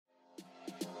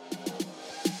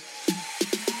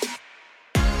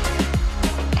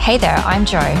Hey there, I'm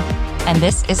Jo, and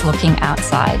this is Looking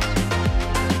Outside.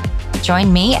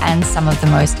 Join me and some of the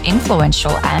most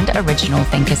influential and original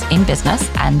thinkers in business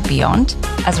and beyond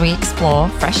as we explore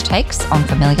fresh takes on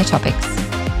familiar topics.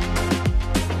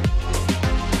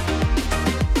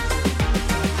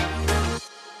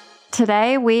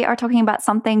 Today, we are talking about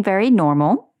something very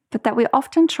normal, but that we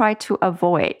often try to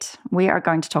avoid. We are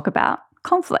going to talk about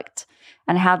conflict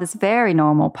and how this very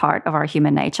normal part of our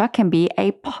human nature can be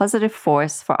a positive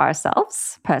force for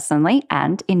ourselves personally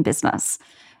and in business.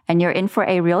 And you're in for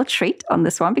a real treat on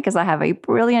this one because I have a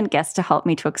brilliant guest to help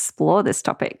me to explore this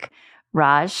topic,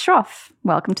 Raj Shroff.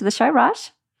 Welcome to the show,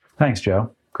 Raj. Thanks,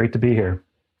 Jo. Great to be here.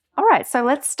 All right, so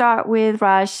let's start with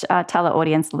Raj. Tell the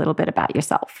audience a little bit about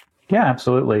yourself. Yeah,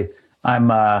 absolutely.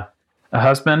 I'm a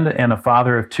husband and a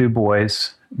father of two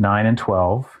boys, 9 and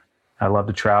 12. I love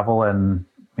to travel, and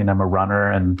I'm a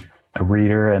runner and a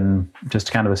reader and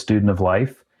just kind of a student of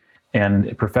life.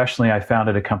 And professionally, I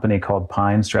founded a company called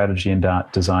Pine Strategy and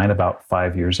Design about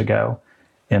 5 years ago.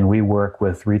 And we work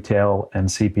with retail and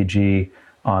CPG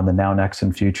on the now, next,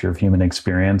 and future of human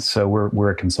experience. So we're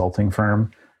a consulting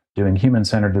firm doing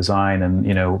human-centered design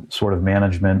and, sort of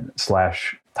management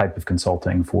 / type of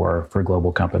consulting for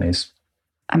global companies.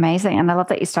 Amazing. And I love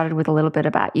that you started with a little bit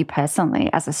about you personally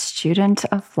as a student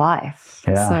of life.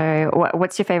 Yeah. So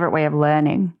what's your favorite way of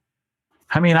learning?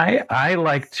 I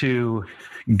like to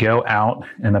go out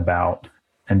and about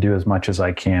and do as much as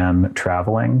I can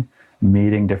traveling,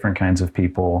 meeting different kinds of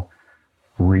people,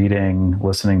 reading,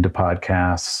 listening to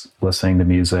podcasts, listening to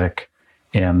music.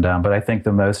 And but I think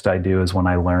the most I do is when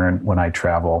I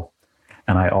travel.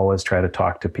 And I always try to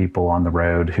talk to people on the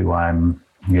road who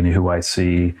I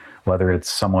see, whether it's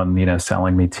someone,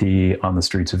 selling me tea on the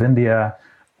streets of India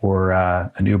or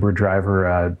an Uber driver,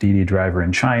 a Didi driver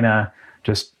in China,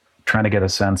 just trying to get a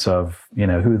sense of,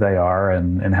 who they are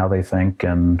and how they think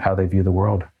and how they view the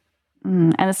world.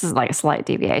 And this is like a slight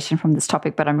deviation from this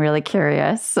topic, but I'm really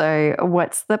curious. So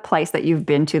what's the place that you've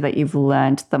been to that you've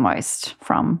learned the most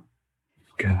from?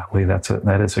 Golly,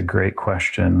 that is a great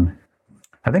question.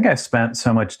 I think I spent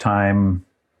so much time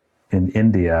in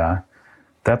India.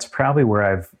 That's probably where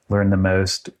I've learned the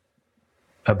most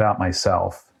about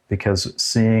myself, because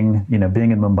seeing,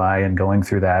 being in Mumbai and going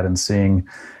through that and seeing,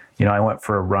 I went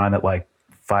for a run at like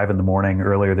 5 a.m.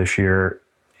 earlier this year,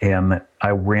 and I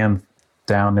ran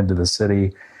down into the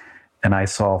city and I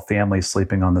saw families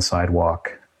sleeping on the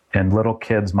sidewalk and little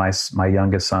kids, my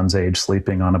youngest son's age,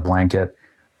 sleeping on a blanket.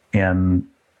 And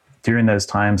during those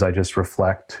times, I just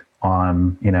reflect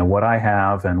on, what I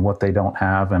have and what they don't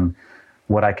have and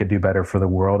what I could do better for the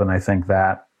world. And I think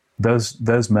that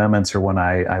those moments are when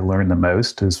I learn the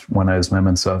most, is when those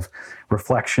moments of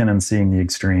reflection and seeing the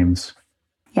extremes.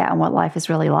 Yeah, and what life is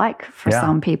really like for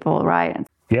some people, right?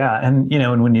 Yeah, and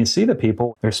and when you see the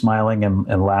people, they're smiling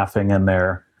and laughing, and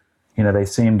they're, they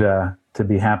seem to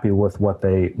be happy with what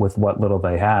little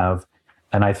they have.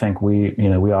 And I think we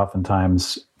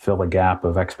oftentimes fill a gap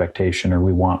of expectation, or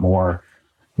we want more,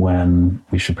 when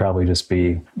we should probably just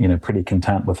be, pretty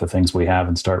content with the things we have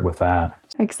and start with that.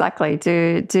 Exactly.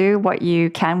 Do what you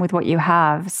can with what you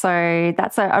have. So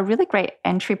that's a really great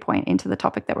entry point into the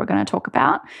topic that we're going to talk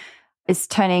about, is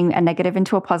turning a negative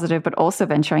into a positive, but also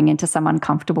venturing into some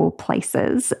uncomfortable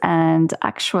places. And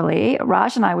actually,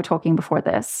 Raj and I were talking before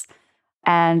this,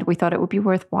 and we thought it would be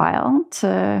worthwhile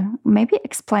to maybe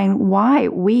explain why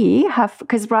we have,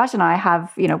 because Raj and I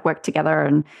have, worked together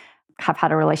and have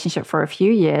had a relationship for a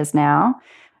few years now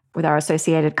with our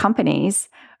associated companies.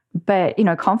 But,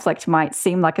 conflict might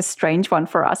seem like a strange one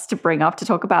for us to bring up to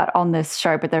talk about on this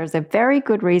show, but there is a very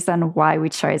good reason why we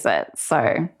chose it.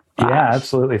 So, yeah,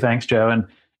 absolutely. Thanks, Jo. And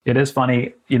it is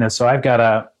funny, so I've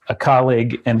got a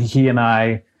colleague, and he and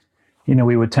I,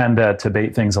 we would tend to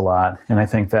debate things a lot. And I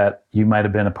think that you might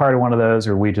have been a part of one of those,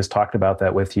 or we just talked about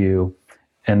that with you,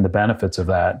 and the benefits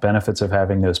of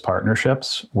having those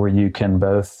partnerships where you can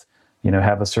both,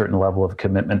 have a certain level of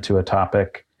commitment to a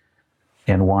topic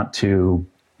and want to,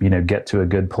 get to a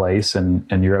good place,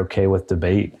 and you're okay with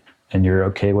debate, and you're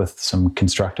okay with some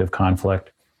constructive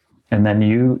conflict. And then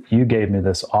you gave me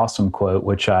this awesome quote,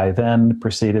 which I then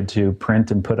proceeded to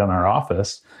print and put in our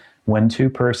office. When two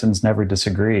persons never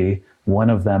disagree, one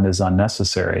of them is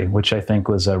unnecessary, which I think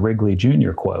was a Wrigley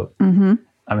Jr. quote.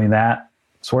 Mm-hmm. That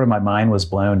sort of, my mind was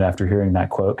blown after hearing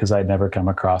that quote, because I'd never come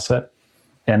across it.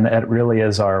 And it really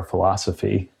is our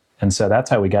philosophy. And so that's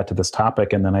how we got to this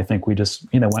topic. And then I think we just,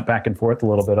 went back and forth a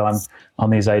little bit on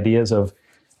these ideas of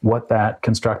what that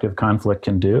constructive conflict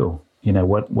can do,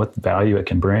 what value it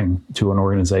can bring to an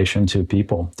organization, to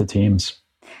people, to teams.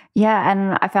 Yeah,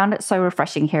 and I found it so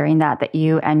refreshing hearing that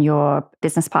you and your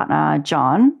business partner,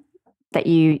 John, that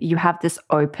you have this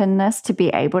openness to be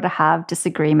able to have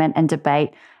disagreement and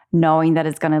debate, knowing that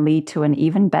it's going to lead to an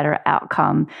even better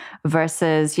outcome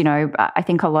versus, I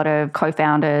think a lot of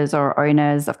co-founders or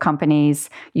owners of companies,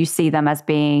 you see them as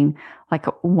being like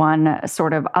one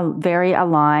sort of a very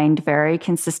aligned, very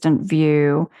consistent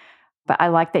view. But I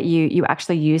like that you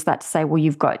actually use that to say, well,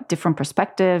 you've got different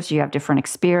perspectives, you have different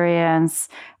experience,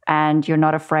 and you're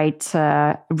not afraid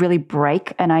to really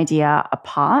break an idea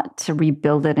apart to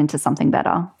rebuild it into something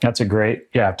better. That's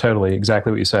yeah, totally.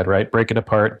 Exactly what you said, right? Break it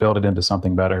apart, build it into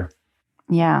something better.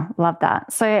 Yeah, love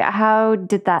that. So how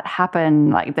did that happen,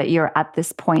 like that you're at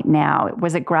this point now?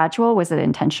 Was it gradual? Was it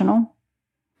intentional?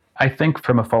 I think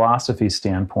from a philosophy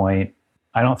standpoint,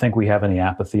 I don't think we have any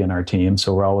apathy in our team.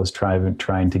 So we're always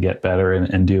trying to get better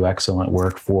and do excellent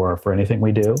work for anything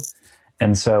we do.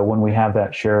 And so when we have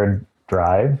that shared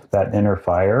drive, that inner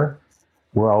fire,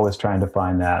 we're always trying to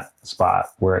find that spot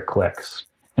where it clicks.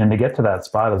 And to get to that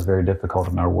spot is very difficult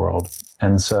in our world.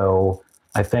 And so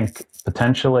I think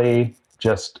potentially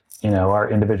just, our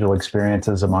individual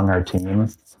experiences among our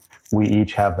team, we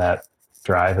each have that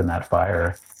drive and that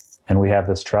fire. And we have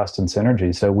this trust and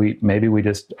synergy. So we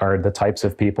just are the types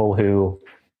of people who,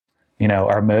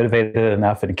 are motivated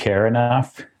enough and care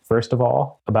enough, first of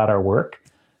all, about our work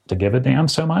to give a damn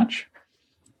so much.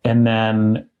 And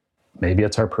then maybe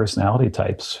it's our personality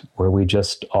types where we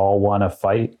just all want to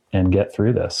fight and get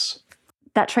through this.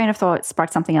 That train of thought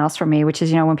sparked something else for me, which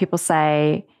is, when people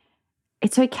say,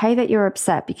 it's okay that you're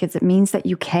upset because it means that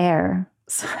you care.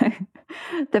 So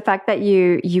the fact that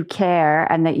you care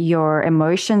and that your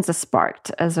emotions are sparked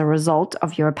as a result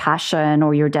of your passion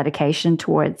or your dedication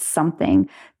towards something,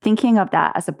 thinking of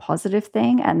that as a positive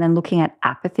thing and then looking at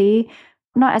apathy,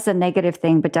 not as a negative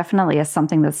thing, but definitely as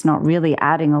something that's not really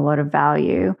adding a lot of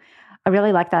value. I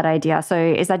really like that idea. So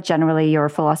is that generally your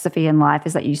philosophy in life,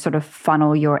 is that you sort of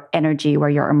funnel your energy where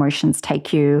your emotions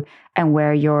take you and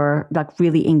where you're like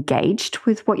really engaged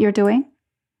with what you're doing?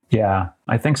 Yeah,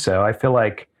 I think so. I feel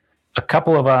like a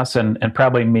couple of us, and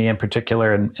probably me in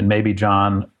particular, and maybe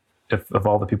John, of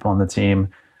all the people on the team,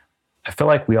 I feel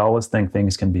like we always think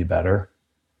things can be better.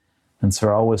 And so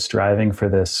we're always striving for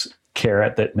this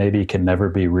carrot that maybe can never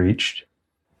be reached.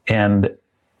 And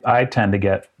I tend to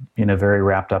get, very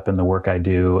wrapped up in the work I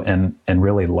do and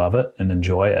really love it and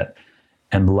enjoy it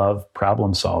and love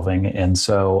problem solving. And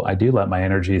so I do let my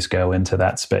energies go into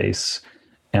that space.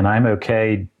 And I'm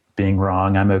okay being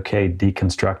wrong. I'm okay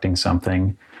deconstructing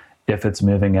something if it's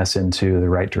moving us into the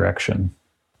right direction,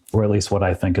 or at least what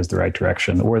I think is the right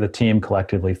direction, or the team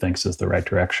collectively thinks is the right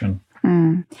direction.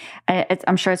 Mm.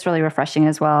 I'm sure it's really refreshing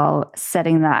as well,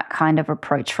 setting that kind of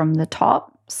approach from the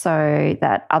top so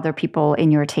that other people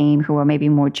in your team who are maybe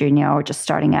more junior or just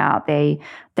starting out, they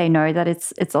know that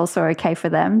it's also okay for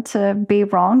them to be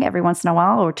wrong every once in a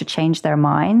while or to change their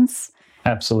minds.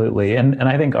 Absolutely. And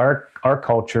I think our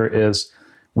culture is,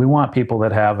 we want people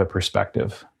that have a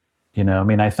perspective.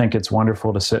 I think it's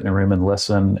wonderful to sit in a room and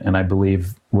listen. And I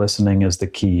believe listening is the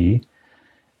key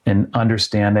in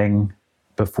understanding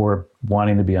before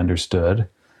wanting to be understood.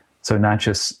 So not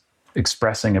just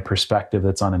expressing a perspective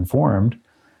that's uninformed.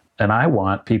 And I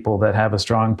want people that have a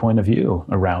strong point of view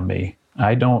around me.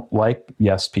 I don't like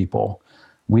yes people.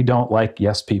 We don't like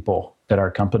yes people at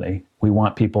our company. We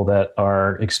want people that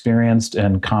are experienced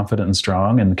and confident and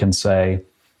strong and can say,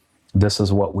 this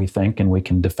is what we think and we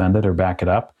can defend it or back it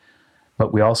up.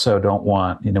 But we also don't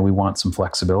want, we want some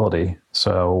flexibility.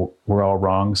 So we're all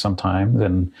wrong sometimes.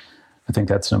 And I think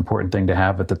that's an important thing to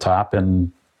have at the top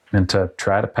and to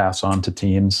try to pass on to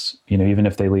teams, even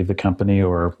if they leave the company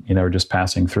or, are just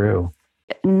passing through.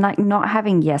 Not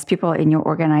having yes people in your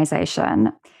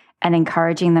organization and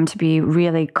encouraging them to be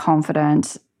really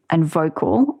confident and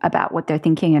vocal about what they're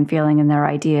thinking and feeling and their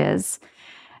ideas.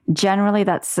 Generally,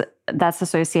 that's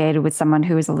associated with someone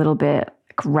who is a little bit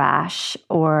rash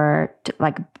or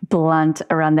like blunt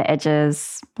around the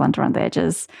edges,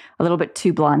 a little bit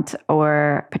too blunt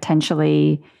or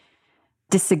potentially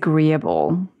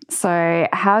disagreeable. So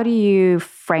how do you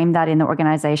frame that in the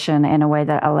organization in a way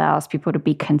that allows people to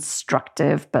be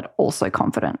constructive but also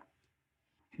confident?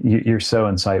 You're so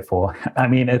insightful. I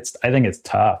think it's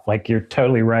tough. Like, you're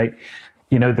totally right.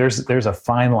 There's a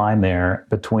fine line there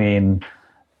between,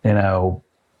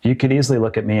 you could easily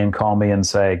look at me and call me and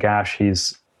say, gosh,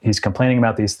 he's complaining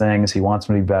about these things. He wants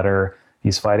me to be better.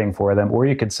 He's fighting for them. Or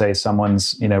you could say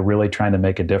someone's, really trying to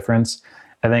make a difference.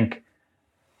 I think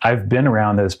I've been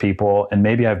around those people, and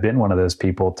maybe I've been one of those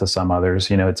people to some others.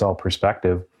 It's all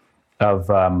perspective of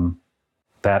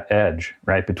that edge,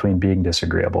 right, between being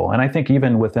disagreeable. And I think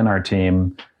even within our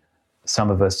team, some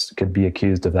of us could be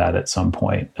accused of that at some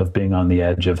point, of being on the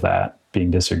edge of that.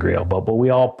 being disagreeable, but we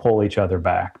all pull each other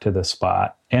back to this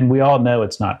spot. And we all know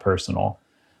it's not personal.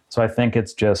 So I think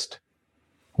it's just,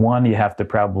 one, you have to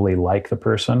probably like the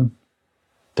person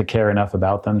to care enough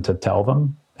about them to tell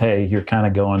them, hey, you're kind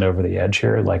of going over the edge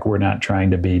here. Like, we're not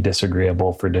trying to be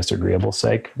disagreeable for disagreeable's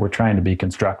sake. We're trying to be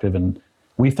constructive, and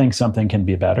we think something can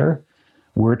be better.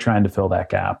 We're trying to fill that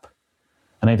gap.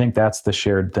 And I think that's the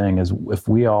shared thing, is if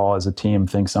we all as a team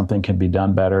think something can be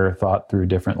done better, thought through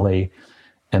differently,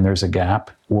 and there's a gap,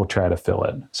 we'll try to fill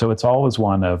it. So it's always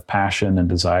one of passion and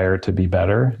desire to be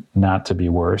better, not to be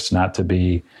worse, not to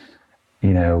be,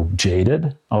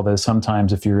 jaded. Although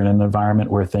sometimes if you're in an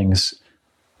environment where things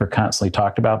are constantly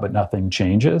talked about, but nothing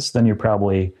changes, then you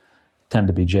probably tend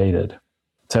to be jaded.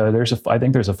 So I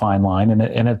think there's a fine line.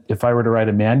 And if I were to write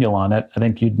a manual on it, I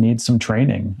think you'd need some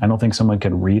training. I don't think someone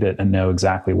could read it and know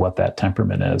exactly what that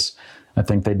temperament is. I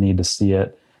think they'd need to see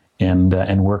it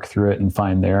and work through it and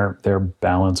find their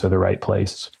balance or the right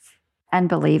place. And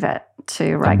believe it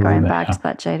too, right? Going back to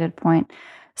that jaded point.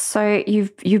 So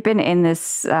you've been in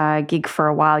this gig for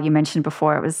a while. You mentioned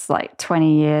before it was like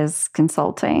 20 years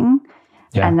consulting.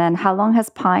 Yeah. And then how long has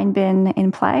Pine been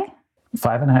in play?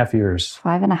 5.5 years.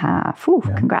 5.5. Ooh,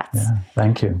 yeah. Congrats. Yeah,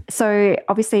 thank you. So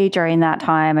obviously during that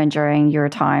time and during your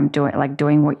time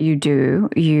doing what you do,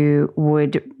 you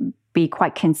would be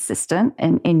quite consistent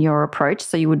in your approach.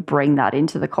 So you would bring that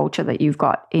into the culture that you've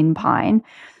got in Pine.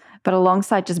 But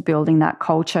alongside just building that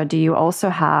culture, do you also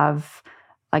have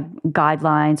like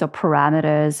guidelines or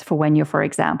parameters for when you're, for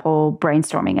example,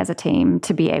 brainstorming as a team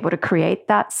to be able to create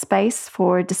that space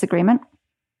for disagreement?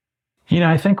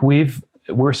 I think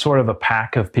we're sort of a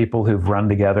pack of people who've run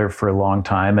together for a long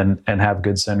time and have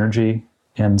good synergy.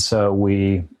 And so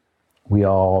we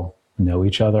all know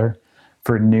each other.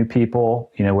 For new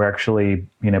people, we're actually,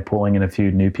 pulling in a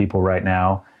few new people right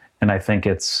now. And I think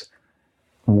it's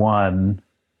one,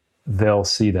 they'll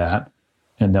see that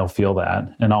and they'll feel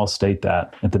that. And I'll state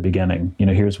that at the beginning,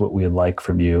 here's what we'd like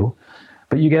from you.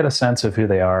 But you get a sense of who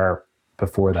they are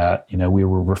before that. We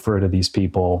will refer to these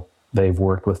people. They've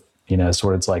worked with,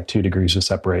 sort of it's like 2 degrees of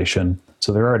separation.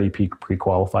 So they're already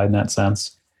pre-qualified in that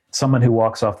sense. Someone who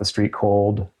walks off the street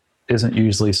cold isn't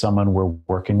usually someone we're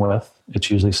working with. It's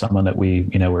usually someone that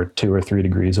we're 2 or 3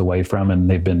 degrees away from, and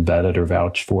they've been vetted or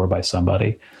vouched for by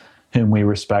somebody whom we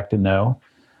respect and know.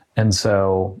 And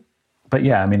so, but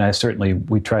yeah,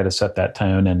 we try to set that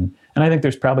tone. And I think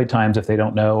there's probably times if they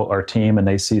don't know our team and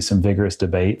they see some vigorous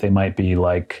debate, they might be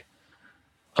like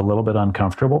a little bit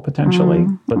uncomfortable potentially,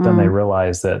 but then they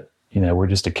realize that, we're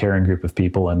just a caring group of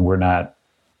people and we're not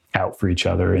out for each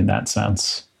other in that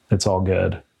sense. It's all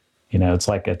good. It's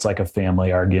like a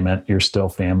family argument. You're still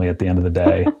family at the end of the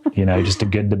day, just a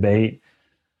good debate.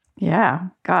 Yeah.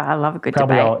 God, I love a good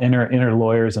probably debate. All inner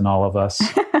lawyers and all of us.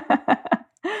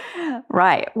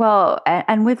 Right. Well,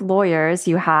 and with lawyers,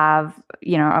 you have,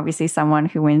 obviously someone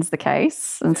who wins the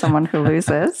case and someone who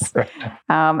loses. Right.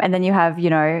 And then you have,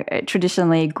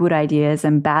 traditionally good ideas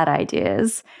and bad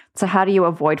ideas. So how do you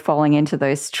avoid falling into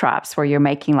those traps where you're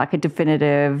making like a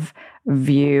definitive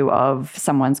view of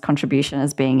someone's contribution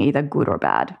as being either good or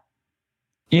bad?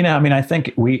 I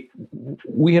think we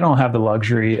don't have the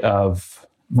luxury of,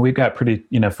 we've got pretty,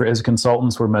 as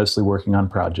consultants, we're mostly working on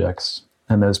projects.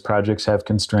 And those projects have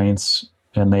constraints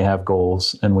and they have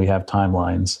goals and we have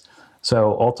timelines.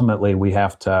 So ultimately we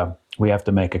have to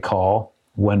make a call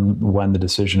when the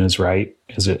decision is right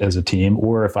as a team,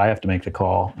 or if I have to make the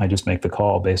call, I just make the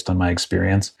call based on my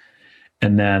experience.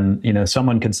 And then,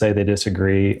 someone could say they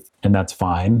disagree and that's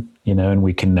fine, and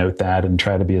we can note that and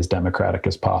try to be as democratic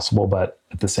as possible. But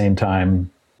at the same time,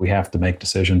 we have to make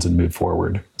decisions and move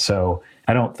forward. So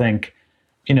I don't think,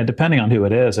 depending on who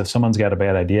it is, if someone's got a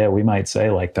bad idea, we might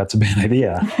say like, that's a bad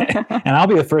idea. And I'll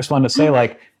be the first one to say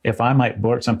like, if I might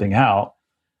blurt something out,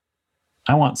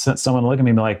 I want someone to look at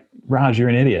me and be like, Raj, you're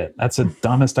an idiot. That's the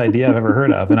dumbest idea I've ever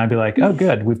heard of. And I'd be like, oh,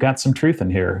 good. We've got some truth in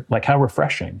here. Like how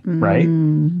refreshing, right?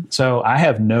 So I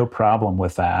have no problem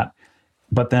with that.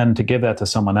 But then to give that to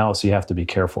someone else, you have to be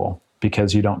careful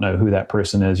because you don't know who that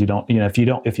person is. You don't, if you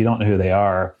don't know who they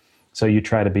are, so you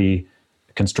try to be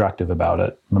constructive about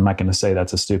it. I'm not going to say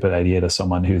that's a stupid idea to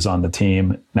someone who's on the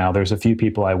team. Now, there's a few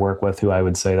people I work with who I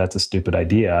would say that's a stupid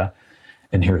idea,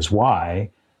 and here's why.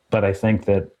 But I think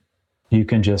that you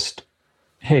can just,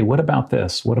 hey, what about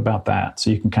this? What about that? So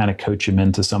you can kind of coach them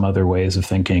into some other ways of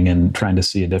thinking and trying to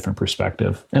see a different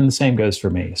perspective. And the same goes for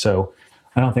me. So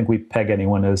I don't think we peg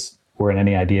anyone as, or in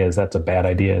any ideas, that's a bad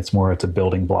idea. It's a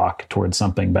building block towards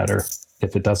something better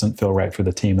if it doesn't feel right for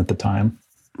the team at the time.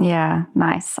 Yeah,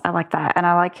 nice. I like that. And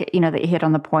I like, that you hit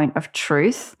on the point of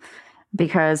truth,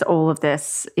 because all of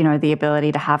this, the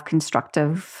ability to have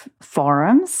constructive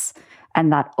forums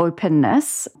And that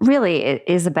openness really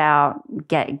is about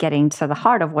getting to the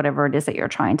heart of whatever it is that you're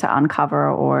trying to uncover,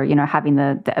 or, having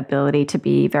the ability to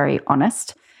be very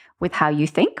honest with how you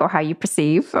think or how you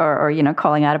perceive, or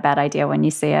calling out a bad idea when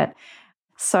you see it.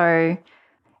 So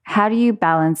how do you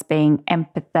balance being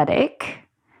empathetic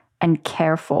and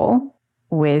careful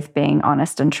with being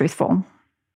honest and truthful?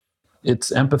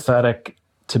 It's empathetic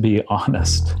to be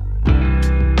honest.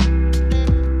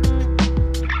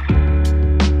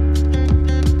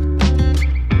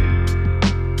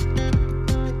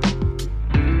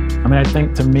 I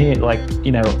think to me,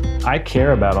 I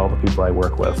care about all the people I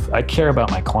work with. I care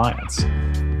about my clients.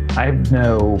 I have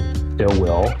no ill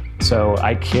will, so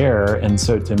I care. And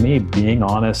so to me, being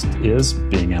honest is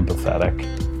being empathetic.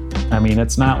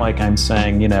 It's not like I'm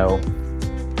saying,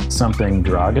 something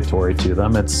derogatory to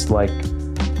them. It's like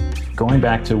going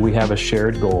back to, we have a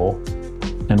shared goal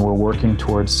and we're working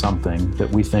towards something that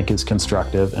we think is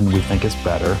constructive and we think is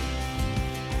better.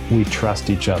 We trust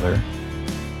each other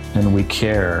and we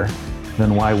care,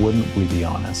 then why wouldn't we be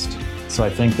honest? So I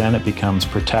think then it becomes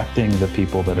protecting the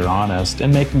people that are honest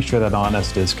and making sure that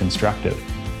honesty is constructive.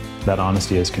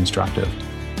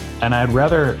 And I'd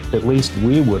rather, at least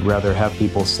we would rather have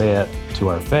people say it to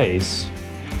our face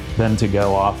than to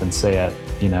go off and say it,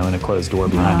 in a closed door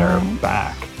behind our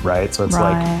back, right? So it's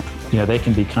like, they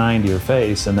can be kind to your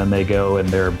face and then they go and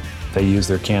they use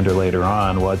their candor later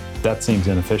on. Well, that seems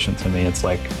inefficient to me. It's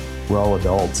like, we're all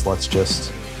adults. Let's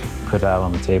just put that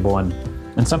on the table. And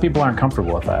some people aren't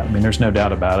comfortable with that. There's no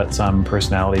doubt about it. Some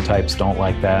personality types don't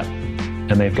like that,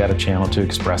 and they've got a channel to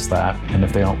express that. And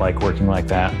if they don't like working like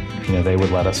that, they would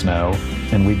let us know,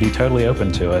 and we'd be totally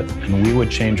open to it. And we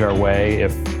would change our way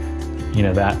if,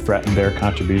 that threatened their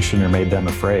contribution or made them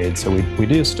afraid. So we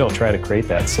do still try to create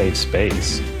that safe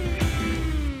space.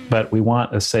 But we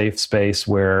want a safe space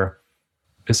where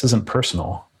this isn't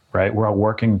personal, right? We're all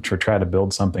working to try to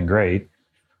build something great.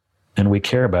 And we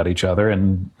care about each other,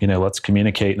 and, let's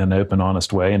communicate in an open,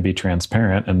 honest way and be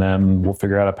transparent, and then we'll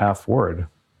figure out a path forward.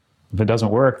 If it doesn't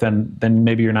work, then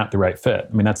maybe you're not the right fit.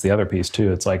 That's the other piece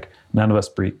too. It's like none of us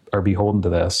are beholden to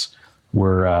this.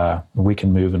 We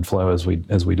can move and flow as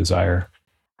we desire.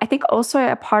 I think also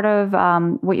a part of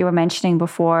what you were mentioning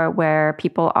before, where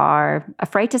people are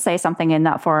afraid to say something in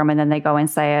that forum and then they go and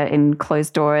say it in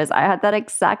closed doors. I had that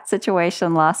exact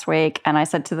situation last week, and I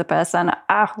said to the person,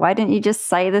 why didn't you just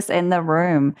say this in the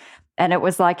room? And it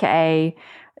was like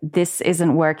this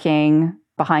isn't working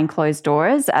behind closed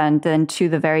doors. And then to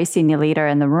the very senior leader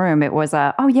in the room, it was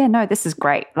oh yeah, no, this is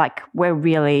great. Like, we're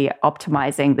really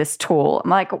optimizing this tool. I'm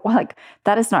like,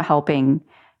 that is not helping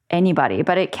anybody.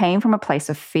 But it came from a place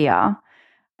of fear,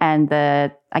 and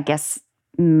I guess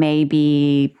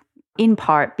maybe in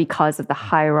part because of the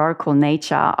hierarchical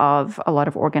nature of a lot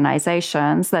of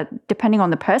organizations, that depending on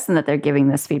the person that they're giving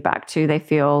this feedback to, they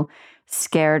feel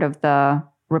scared of the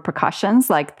repercussions.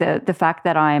 Like the fact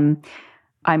that I'm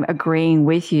agreeing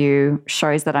with you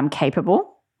shows that I'm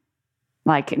capable.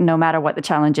 Like, no matter what the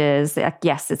challenge is,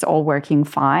 yes, it's all working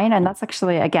fine. And that's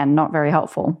actually, again, not very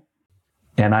helpful.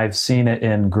 And I've seen it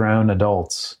in grown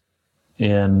adults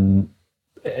in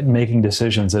making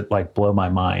decisions that blow my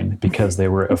mind because they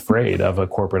were afraid of a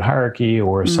corporate hierarchy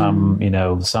or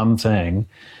something.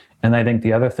 And I think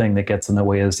the other thing that gets in the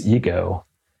way is ego.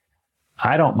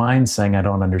 I don't mind saying I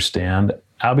don't understand.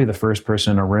 I'll be the first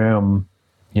person in a room.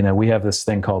 We have this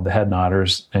thing called the head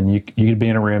nodders, and you could be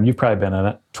in a room, you've probably been in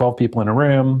it, 12 people in a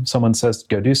room, someone says,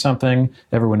 go do something,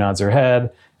 everyone nods their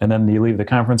head, and then you leave the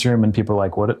conference room and people are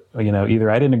like, what,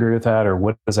 either I didn't agree with that or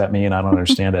what does that mean? I don't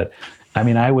understand it.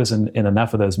 I was in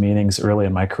enough of those meetings early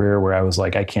in my career where I was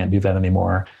like, I can't do that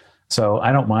anymore. So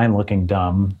I don't mind looking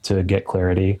dumb to get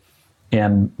clarity.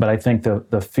 But I think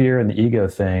the fear and the ego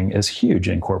thing is huge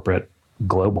in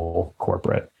global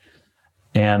corporate.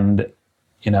 And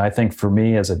I think for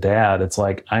me as a dad, it's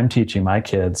like I'm teaching my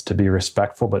kids to be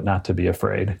respectful, but not to be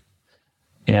afraid.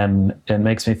 And it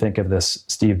makes me think of this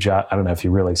Steve Jobs, I don't know if he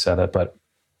really said it, but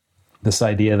this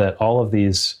idea that all of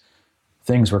these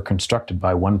things were constructed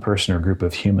by one person or group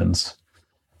of humans.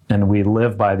 And we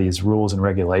live by these rules and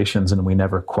regulations, and we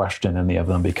never question any of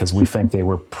them because we think they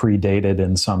were predated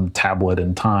in some tablet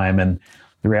in time. And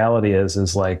the reality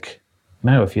is like,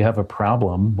 no, if you have a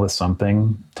problem with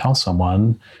something, tell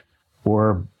someone.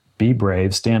 Or be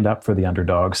brave, stand up for the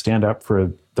underdog, stand up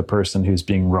for the person who's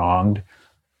being wronged.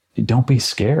 Don't be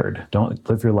scared. Don't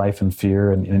live your life in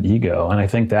fear and ego. And I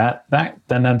think that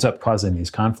then ends up causing these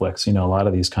conflicts. A lot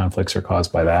of these conflicts are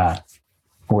caused by that,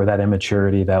 or that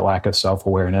immaturity, that lack of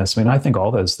self-awareness. I think all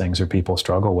those things are people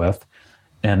struggle with.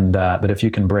 And but if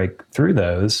you can break through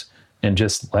those, and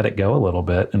just let it go a little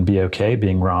bit and be okay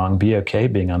being wrong, be okay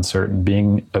being uncertain,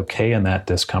 being okay in that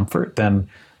discomfort, then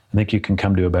I think you can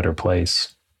come to a better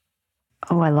place.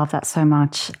 Oh, I love that so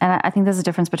much. And I think there's a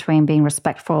difference between being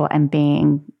respectful and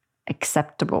being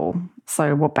acceptable.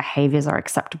 So what behaviors are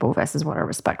acceptable versus what are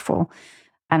respectful.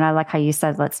 And I like how you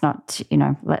said, let's not,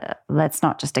 let's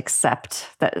not just accept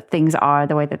that things are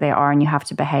the way that they are and you have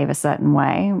to behave a certain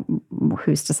way.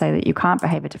 Who's to say that you can't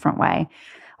behave a different way?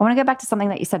 I want to go back to something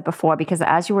that you said before, because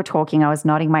as you were talking, I was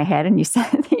nodding my head and you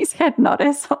said these head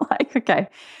nodders. So like, okay,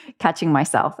 catching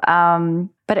myself.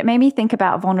 But it made me think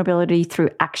about vulnerability through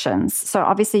actions. So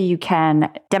obviously you can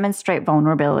demonstrate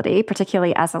vulnerability,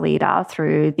 particularly as a leader,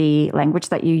 through the language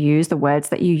that you use, the words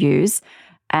that you use,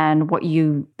 and what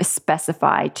you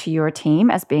specify to your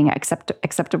team as being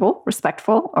acceptable,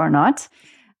 respectful or not.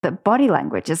 But body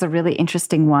language is a really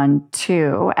interesting one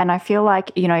too. And I feel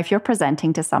like, if you're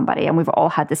presenting to somebody, and we've all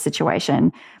had this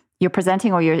situation, you're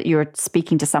presenting or you're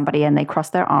speaking to somebody and they cross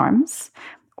their arms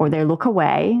or they look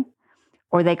away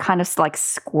or they kind of like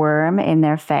squirm in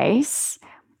their face,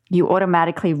 you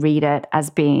automatically read it as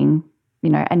being,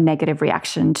 a negative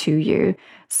reaction to you.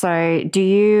 So do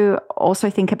you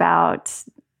also think about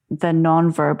the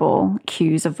nonverbal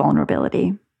cues of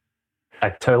vulnerability? I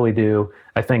totally do.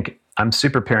 I think I'm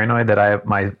super paranoid that I have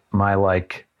my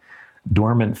like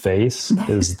dormant face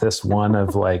is this one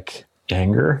of like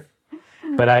anger.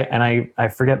 But I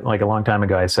forget, like a long time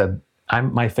ago I said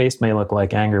my face may look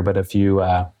like anger, but if you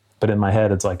but in my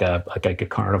head it's like a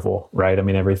carnival, right? I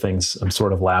mean, I'm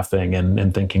sort of laughing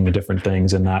and thinking of different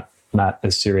things and not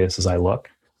as serious as I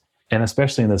look. And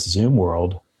especially in this Zoom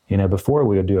world, before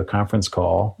we would do a conference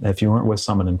call, if you weren't with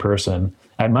someone in person,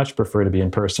 I'd much prefer to be in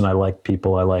person. I like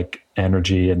people, I like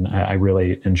energy, and I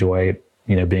really enjoy,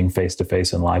 being face to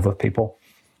face and live with people.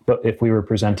 But if we were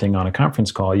presenting on a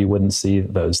conference call, you wouldn't see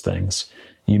those things.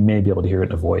 You may be able to hear it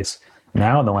in a voice.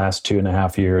 Now, in the last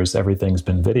 2.5 years, everything's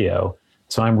been video.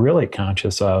 So I'm really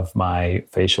conscious of my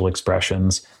facial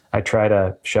expressions. I try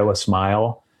to show a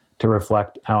smile to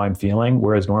reflect how I'm feeling,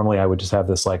 whereas normally I would just have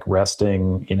this like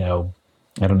resting,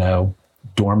 I don't know,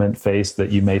 dormant face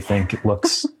that you may think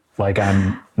looks like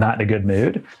I'm not in a good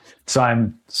mood. So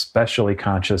I'm especially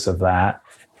conscious of that.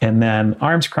 And then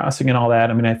arms crossing and all that.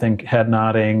 I mean, I think head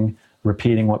nodding,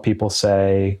 repeating what people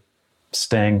say,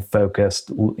 staying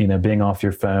focused, being off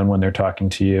your phone when they're talking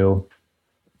to you.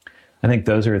 I think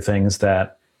those are things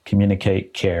that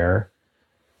communicate care.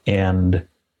 And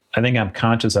I think I'm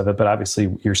conscious of it, but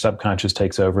obviously your subconscious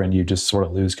takes over and you just sort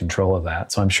of lose control of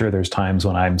that. So I'm sure there's times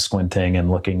when I'm squinting and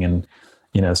looking and,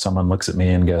 someone looks at me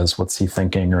and goes, what's he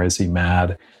thinking? Or is he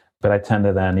mad? But I tend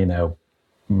to then,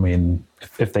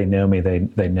 if they know me,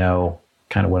 they know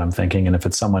kind of what I'm thinking. And if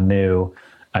it's someone new,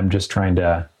 I'm just trying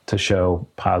to show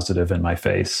positive in my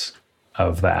face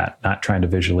of that, not trying to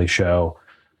visually show,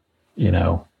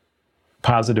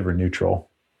 positive or neutral,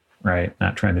 right?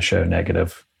 Not trying to show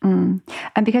negative. And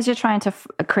because you're trying to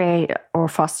create or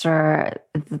foster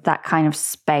that kind of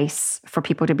space for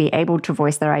people to be able to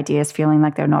voice their ideas, feeling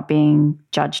like they're not being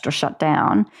judged or shut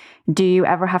down, do you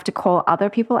ever have to call other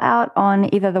people out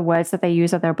on either the words that they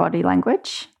use or their body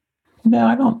language? No,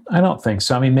 I don't think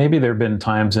so. I mean, maybe there have been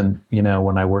times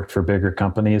when I worked for bigger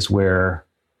companies where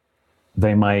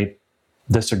they might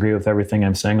disagree with everything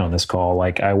I'm saying on this call.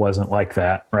 Like I wasn't like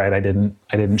that, right? I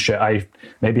didn't show,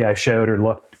 maybe I showed or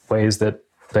looked ways that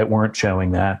weren't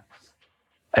showing that.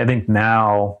 I think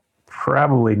now,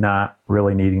 probably not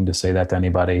really needing to say that to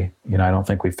anybody. I don't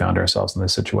think we've found ourselves in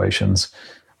those situations.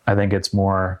 I think it's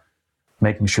more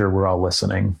making sure we're all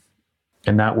listening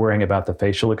and not worrying about the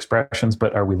facial expressions,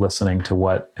 but are we listening to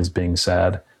what is being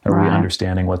said? Are we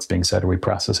understanding what's being said? Are we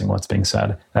processing what's being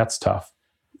said? That's tough.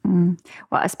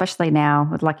 Well, especially now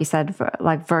with, like you said,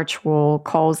 like virtual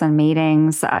calls and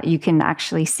meetings, you can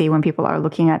actually see when people are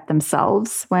looking at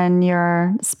themselves when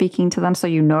you're speaking to them. So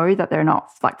that they're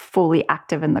not like fully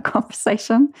active in the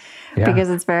conversation because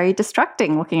it's very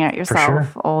distracting looking at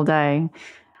yourself all day.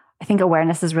 I think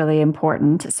awareness is really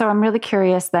important. So I'm really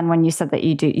curious then when you said that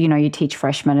you do, you teach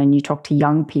freshmen and you talk to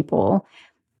young people.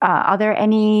 Are there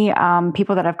any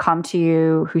people that have come to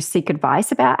you who seek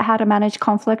advice about how to manage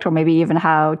conflict or maybe even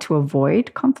how to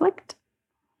avoid conflict?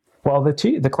 Well,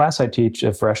 the class I teach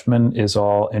of freshmen is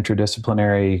all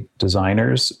interdisciplinary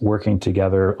designers working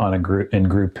together on in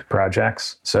group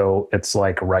projects. So it's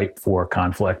like ripe for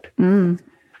conflict.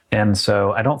 And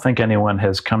so I don't think anyone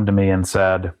has come to me and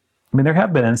said, I mean, there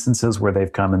have been instances where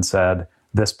they've come and said,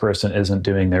 this person isn't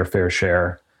doing their fair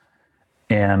share.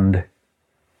 And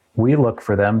we look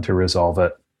for them to resolve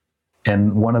it.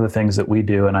 And one of the things that we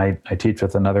do, and I teach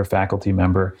with another faculty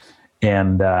member,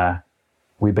 and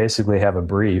we basically have a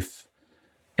brief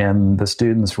and the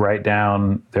students write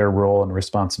down their role and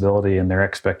responsibility and their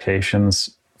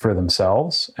expectations for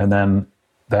themselves. And then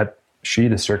that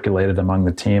sheet is circulated among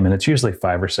the team, and it's usually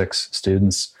 5 or 6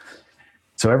 students.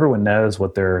 So everyone knows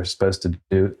what they're supposed to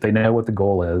do. They know what the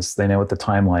goal is, they know what the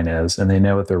timeline is, and they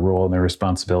know what their role and their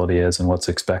responsibility is and what's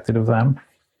expected of them.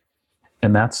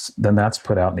 And that's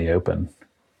put out in the open.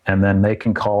 And then they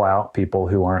can call out people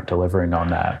who aren't delivering on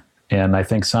that. And I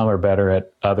think some are better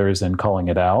at others in calling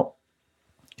it out.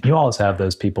 You always have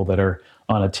those people that are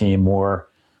on a team more,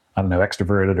 I don't know,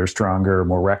 extroverted or stronger or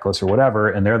more reckless or whatever.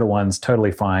 And they're the ones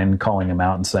totally fine calling them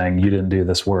out and saying, you didn't do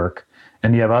this work.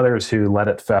 And you have others who let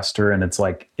it fester and it's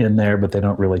like in there, but they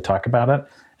don't really talk about it.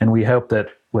 And we hope that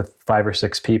with 5 or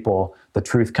 6 people, the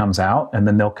truth comes out, and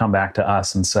then they'll come back to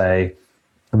us and say,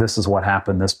 this is what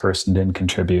happened. This person didn't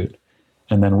contribute.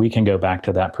 And then we can go back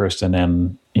to that person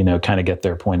and, kind of get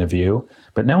their point of view.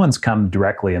 But no one's come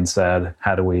directly and said,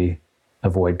 how do we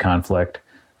avoid conflict?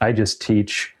 I just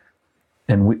teach,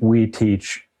 and we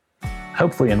teach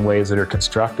hopefully in ways that are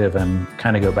constructive and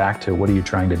kind of go back to, what are you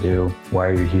trying to do? Why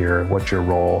are you here? What's your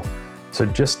role? So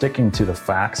just sticking to the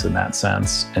facts in that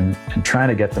sense and trying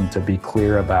to get them to be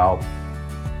clear about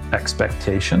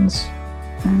expectations.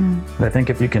 I think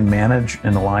if you can manage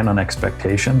and align on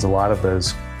expectations, a lot of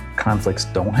those conflicts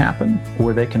don't happen,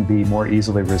 or they can be more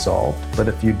easily resolved. But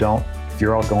if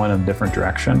you're all going in a different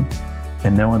direction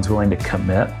and no one's willing to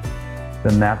commit,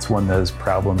 then that's when those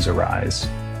problems arise.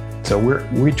 So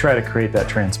we try to create that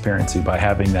transparency by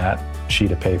having that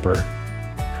sheet of paper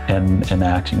and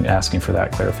asking for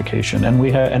that clarification.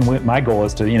 And my goal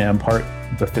is to impart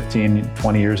the 15,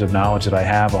 20 years of knowledge that I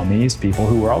have on these people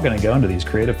who are all going to go into these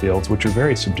creative fields, which are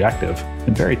very subjective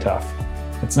and very tough.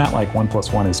 It's not like 1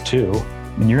 + 1 is 2.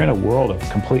 I mean, you're in a world of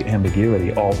complete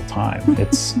ambiguity all the time.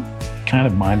 It's kind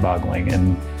of mind-boggling.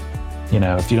 And,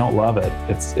 if you don't love it,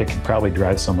 it can probably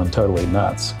drive someone totally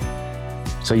nuts.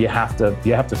 So you have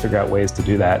to figure out ways to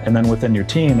do that. And then within your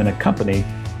team and a company,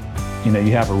 you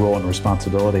have a role and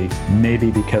responsibility. Maybe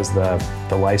because the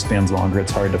lifespan's longer,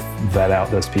 it's hard to vet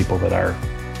out those people that are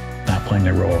not playing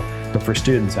their role. But for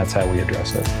students, that's how we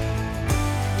address it.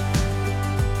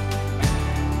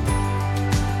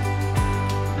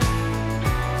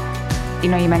 You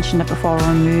mentioned it before,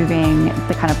 removing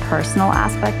the kind of personal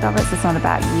aspect of it. So it's not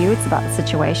about you, it's about the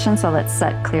situation. So let's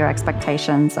set clear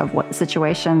expectations of what the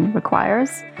situation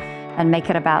requires and make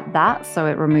it about that, so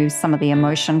it removes some of the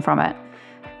emotion from it.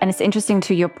 And it's interesting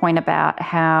to your point about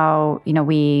how,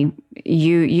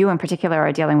 you in particular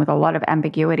are dealing with a lot of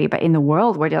ambiguity, but in the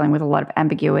world, we're dealing with a lot of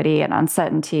ambiguity and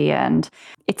uncertainty. And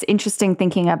it's interesting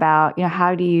thinking about,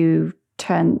 how do you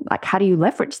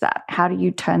leverage that? How do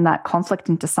you turn that conflict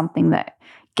into something that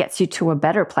gets you to a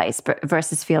better place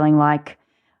versus feeling like,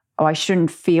 oh, I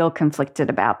shouldn't feel conflicted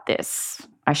about this.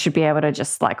 I should be able to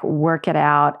just work it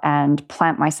out and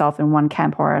plant myself in one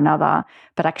camp or another,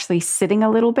 but actually sitting a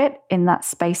little bit in that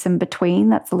space in between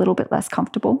that's a little bit less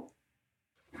comfortable.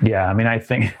 Yeah, I mean, I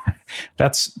think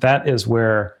that's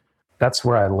where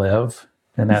I live,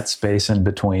 in that space in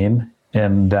between.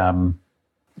 And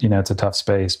it's a tough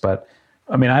space, but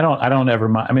I mean, I don't ever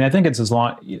mind. I mean, I think it's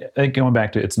going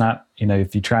back to, it's not,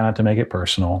 if you try not to make it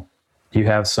personal, you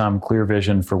have some clear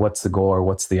vision for what's the goal or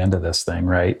what's the end of this thing,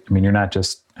 right? I mean, you're not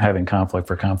just having conflict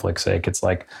for conflict's sake. It's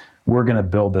like, we're going to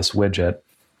build this widget.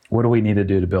 What do we need to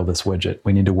do to build this widget?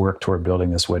 We need to work toward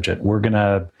building this widget. We're going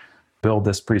to build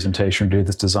this presentation, do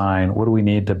this design. What do we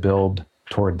need to build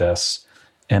toward this?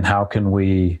 And how can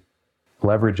we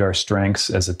leverage our strengths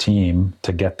as a team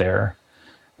to get there?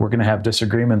 We're going to have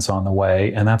disagreements on the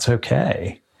way, and that's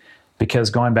okay. Because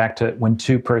going back to when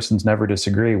 2 persons never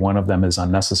disagree, one of them is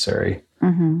unnecessary.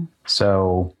 Mm-hmm.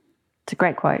 So it's a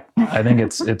great quote. I think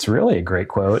it's really a great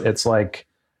quote. It's like,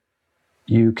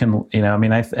 you can,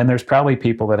 and there's probably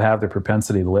people that have the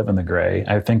propensity to live in the gray.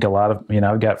 I think a lot of,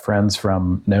 I've got friends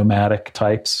from nomadic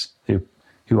types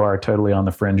who are totally on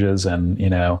the fringes, and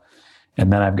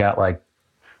then I've got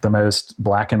the most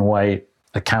black and white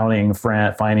accounting,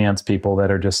 finance people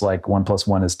that are just 1 +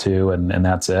 1 is 2, and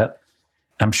that's it.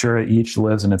 I'm sure each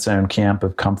lives in its own camp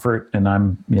of comfort, and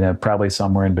I'm, probably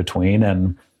somewhere in between.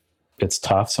 And it's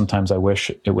tough. Sometimes I wish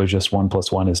it was just 1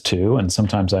 + 1 is 2. And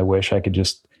sometimes I wish I could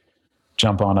just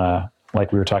jump on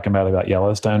like we were talking about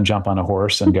Yellowstone, jump on a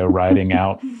horse and go riding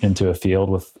out into a field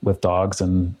with dogs,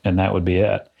 and that would be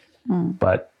it. Mm.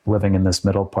 But living in this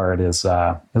middle part is,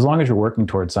 as long as you're working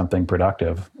towards something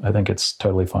productive, I think it's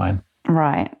totally fine.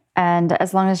 Right. And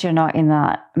as long as you're not in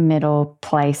that middle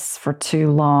place for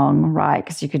too long, right?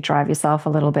 Because you could drive yourself a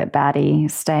little bit batty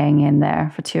staying in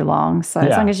there for too long. So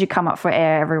as long as you come up for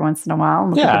air every once in a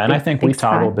while. And I think we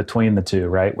toggle between the two,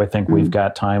 right? I think we've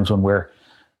got times when we're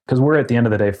because we're at the end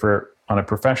of the day, on a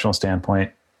professional standpoint,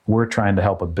 we're trying to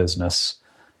help a business.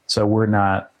 So we're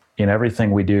not,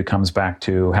 everything we do comes back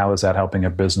to how is that helping a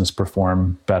business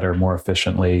perform better, more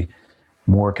efficiently,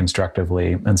 more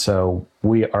constructively. And so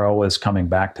we are always coming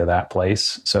back to that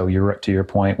place. So to your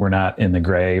point, we're not in the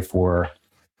gray for,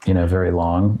 very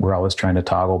long. We're always trying to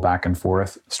toggle back and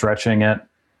forth, stretching it,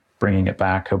 bringing it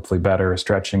back, hopefully better,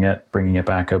 stretching it, bringing it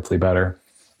back, hopefully better.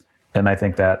 And I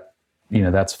think that,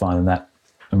 that's fun. And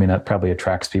that probably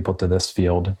attracts people to this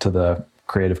field, to the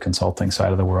creative consulting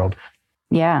side of the world.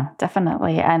 Yeah,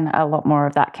 definitely. And a lot more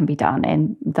of that can be done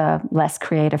in the less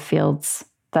creative fields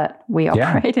that we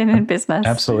operate in business.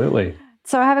 Absolutely.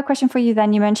 So I have a question for you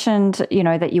then. You mentioned,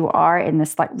 that you are in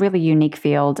this like really unique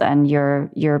field and you're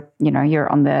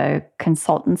on the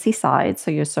consultancy side.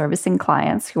 So you're servicing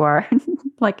clients who are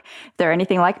like, if they're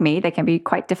anything like me, they can be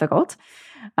quite difficult.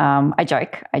 I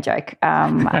joke.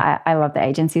 I love the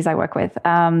agencies I work with.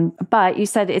 But you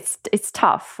said it's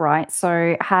tough, right?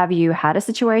 So have you had a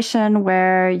situation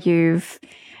where you've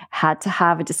had to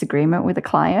have a disagreement with a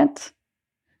client?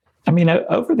 I mean,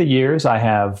 over the years, I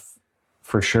have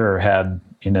for sure had,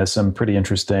 some pretty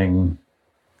interesting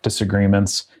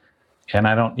disagreements. And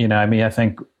I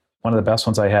think one of the best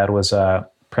ones I had was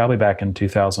probably back in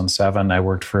 2007. I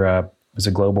worked it was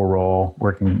a global role,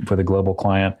 working with a global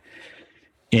client.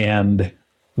 And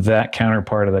that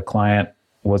counterpart of the client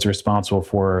was responsible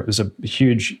it was a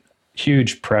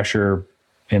huge pressure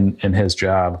in his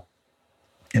job.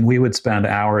 And we would spend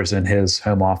hours in his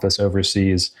home office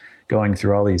overseas going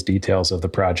through all these details of the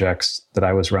projects that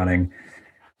I was running,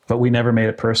 but we never made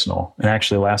it personal. And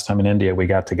actually last time in India, we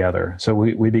got together. So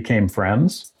we became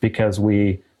friends because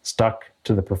we stuck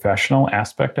to the professional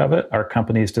aspect of it. Our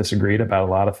companies disagreed about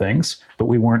a lot of things, but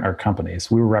we weren't our companies.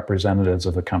 We were representatives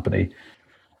of the company.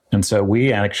 And so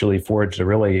we actually forged a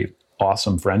really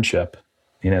awesome friendship,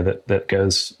 that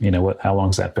goes, how long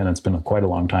has that been? It's been quite a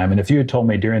long time. And if you had told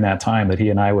me during that time that he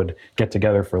and I would get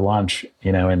together for lunch,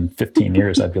 in 15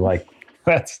 years, I'd be like,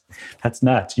 that's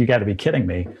nuts. You got to be kidding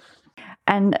me.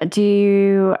 And do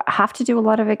you have to do a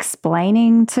lot of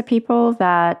explaining to people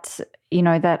that,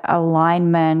 that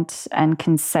alignment and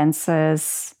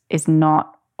consensus is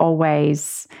not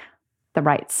always the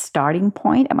right starting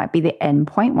point? It might be the end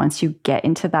point once you get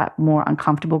into that more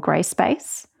uncomfortable gray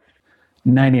space.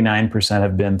 99%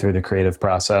 have been through the creative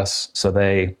process, so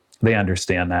they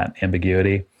understand that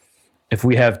ambiguity. If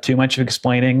we have too much of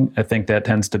explaining, I think that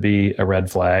tends to be a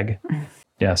red flag.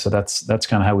 Yeah, so that's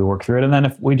kind of how we work through it. And then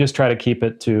if we just try to keep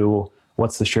it to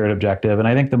what's the shared objective, and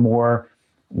I think the more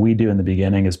we do in the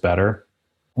beginning is better.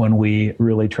 When we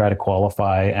really try to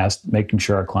qualify, making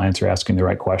sure our clients are asking the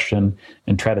right question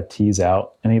and try to tease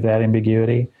out any of that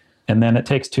ambiguity. And then it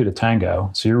takes two to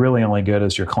tango. So you're really only good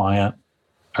as your client.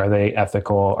 Are they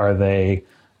ethical? Are they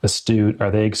astute?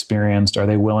 Are they experienced? Are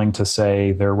they willing to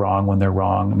say they're wrong when they're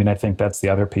wrong? I mean, I think that's the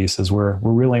other piece is we're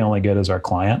really only good as our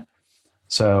client.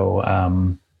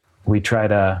 So we try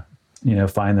to,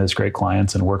 find those great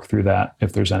clients and work through that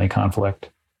if there's any conflict.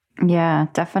 Yeah,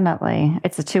 definitely.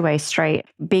 It's a two-way street.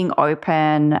 Being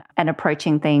open and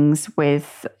approaching things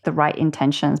with the right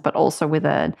intentions, but also with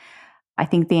I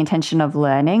think the intention of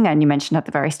learning. And you mentioned at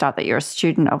the very start that you're a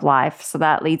student of life. So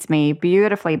that leads me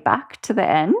beautifully back to the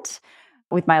end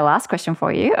with my last question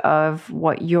for you of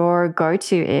what your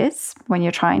go-to is when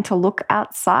you're trying to look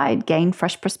outside, gain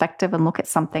fresh perspective and look at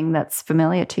something that's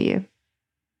familiar to you.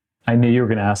 I knew you were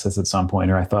going to ask this at some point,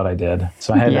 or I thought I did.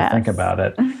 So I had to think about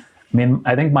it. I mean,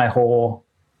 I think my whole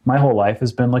life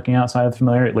has been looking outside of the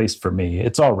familiar, at least for me.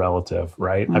 It's all relative,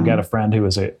 right? Mm-hmm. I've got a friend who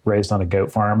was raised on a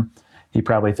goat farm. He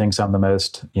probably thinks I'm the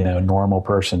most, normal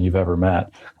person you've ever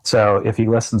met. So if he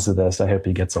listens to this, I hope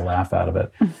he gets a laugh out of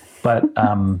it. But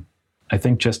I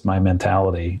think just my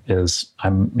mentality is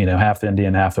I'm, half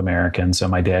Indian, half American. So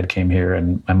my dad came here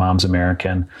and my mom's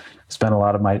American.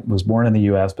 Was born in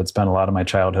the US, but spent a lot of my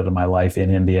childhood and my life in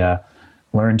India.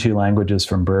 Learned 2 languages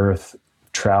from birth,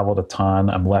 traveled a ton.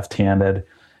 I'm left-handed.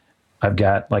 I've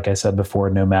got, like I said before,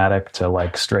 nomadic to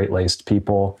like straight-laced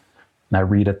people. And I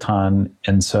read a ton.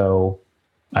 And so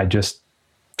I just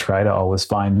try to always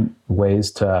find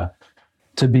ways to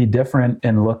be different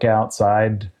and look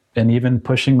outside and even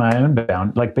pushing my own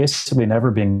bound, like basically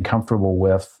never being comfortable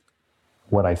with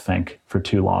what I think for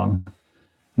too long.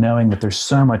 Knowing that there's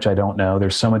so much I don't know.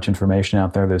 There's so much information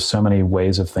out there. There's so many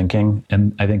ways of thinking.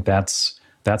 And I think that's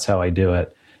how I do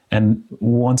it. And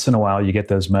once in a while you get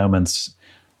those moments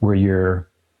where you're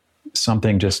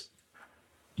something just,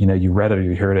 you read it or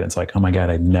you heard it. It's like, oh my God,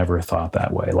 I never thought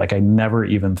that way. Like I never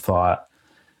even thought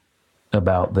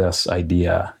about this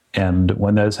idea. And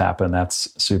when those happen, that's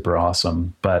super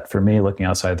awesome. But for me, looking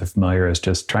outside the familiar is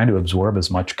just trying to absorb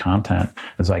as much content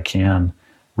as I can,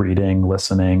 reading,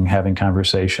 listening, having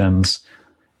conversations,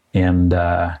 and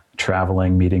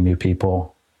traveling, meeting new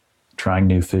people, trying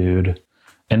new food.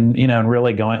 And, and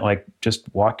really going, like, just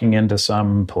walking into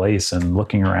some place and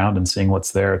looking around and seeing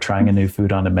what's there, trying a new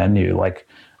food on a menu, like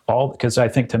because I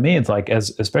think to me, it's like,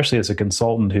 especially as a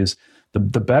consultant who's the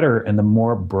better and the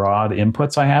more broad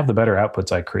inputs I have, the better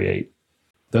outputs I create.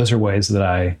 Those are ways that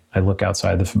I look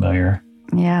outside the familiar.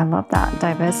 Yeah, I love that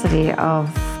diversity of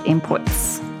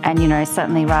inputs. And,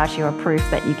 certainly, Raj, you're proof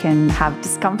that you can have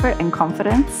discomfort and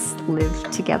confidence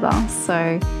live together.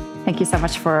 So thank you so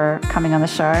much for coming on the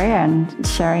show and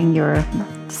sharing your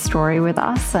story with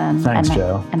us Thanks,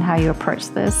 Joe. And how you approach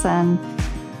this and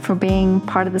for being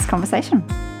part of this conversation.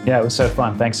 Yeah, it was so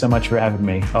fun. Thanks so much for having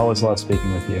me. Always love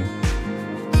speaking with you.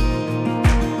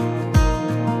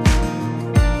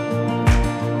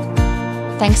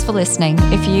 Thanks for listening.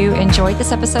 If you enjoyed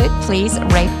this episode, please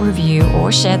rate, review,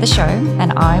 or share the show,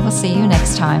 and I will see you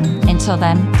next time. Until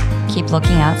then, keep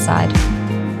looking outside.